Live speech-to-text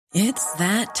It's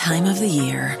that time of the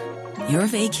year. Your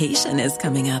vacation is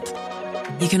coming up.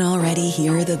 You can already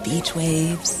hear the beach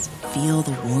waves, feel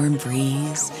the warm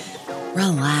breeze,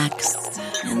 relax,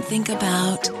 and think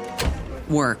about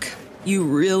work. You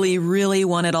really, really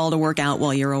want it all to work out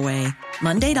while you're away.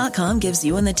 Monday.com gives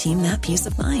you and the team that peace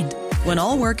of mind. When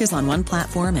all work is on one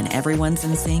platform and everyone's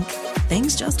in sync,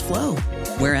 things just flow.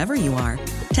 Wherever you are,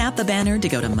 tap the banner to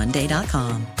go to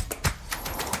Monday.com.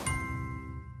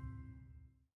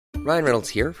 Ryan Reynolds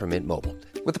here from Mint Mobile.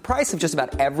 With the price of just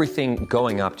about everything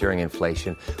going up during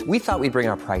inflation, we thought we'd bring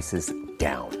our prices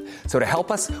down. So to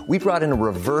help us, we brought in a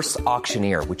reverse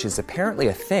auctioneer, which is apparently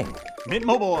a thing. Mint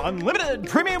Mobile Unlimited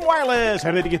Premium Wireless.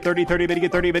 How to get 30, 30, bit to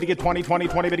get 30, bit to get 20, 20,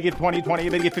 20, bit to get 20, 20,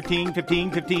 bit to get 15,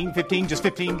 15, 15, 15, just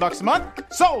 $15 a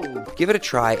month? Sold! Give it a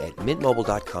try at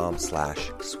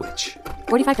mintmobile.com/switch.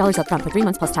 $45 up front for 3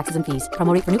 months plus taxes and fees.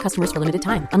 Promo rate for new customers for limited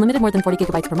time. Unlimited more than 40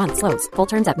 gigabytes per month. Slows full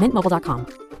terms at mintmobile.com.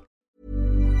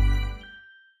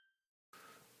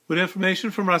 With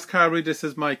information from Rosscarbery, this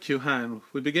is Mike Hughan.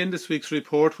 We begin this week's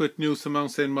report with news from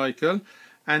Mount St. Michael,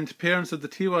 and parents of the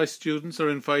TY students are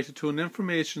invited to an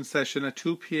information session at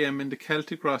 2 p.m. in the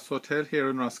Celtic Ross Hotel here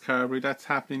in Rosscarbery. That's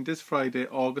happening this Friday,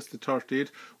 August the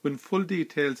 30th, when full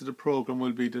details of the programme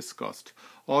will be discussed.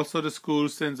 Also, the school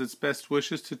sends its best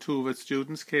wishes to two of its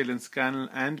students, Caelan Scannell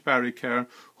and Barry Kerr,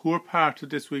 who are part of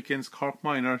this weekend's Cork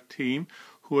Minor team,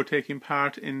 who are taking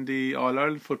part in the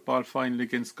All-Ireland football final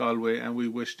against Galway, and we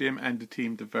wish them and the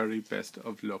team the very best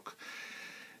of luck.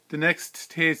 The next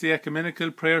Tasey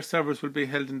Ecumenical Prayer Service will be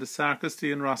held in the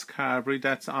Sacristy in Rosscarbery.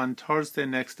 That's on Thursday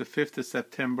next, the 5th of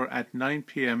September at 9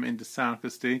 p.m. in the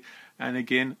Sacristy, and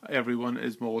again, everyone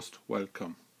is most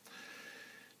welcome.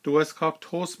 The West Cork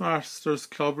Toastmasters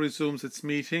Club resumes its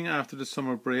meeting after the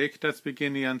summer break. That's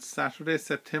beginning on Saturday,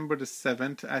 September the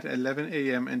 7th at 11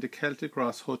 a.m. in the Celtic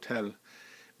Ross Hotel.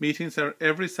 Meetings are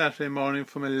every Saturday morning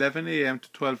from 11 a.m. to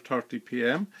 12:30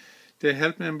 p.m. They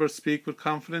help members speak with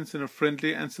confidence in a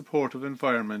friendly and supportive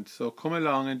environment. So come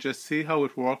along and just see how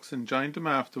it works and join them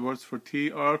afterwards for tea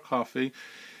or coffee,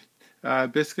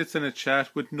 biscuits and a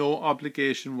chat with no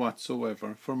obligation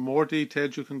whatsoever. For more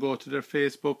details, you can go to their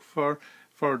Facebook for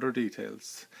further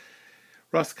details.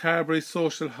 Rosscarbery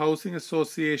Social Housing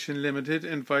Association Limited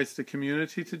invites the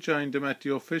community to join them at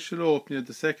the official opening of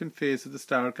the second phase of the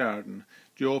Star Garden.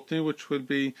 The opening, which will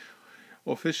be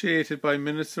officiated by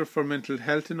Minister for Mental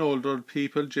Health and Older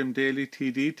People Jim Daly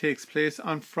TD, takes place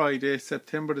on Friday,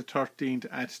 September the 13th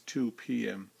at 2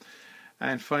 p.m.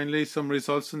 And finally, some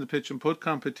results from the pitch and putt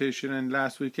competition. And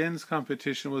last weekend's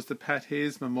competition was the Pat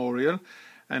Hayes Memorial.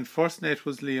 And first net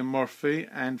was Liam Murphy,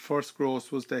 and first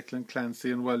gross was Declan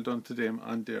Clancy, and well done to them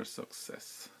on their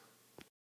success.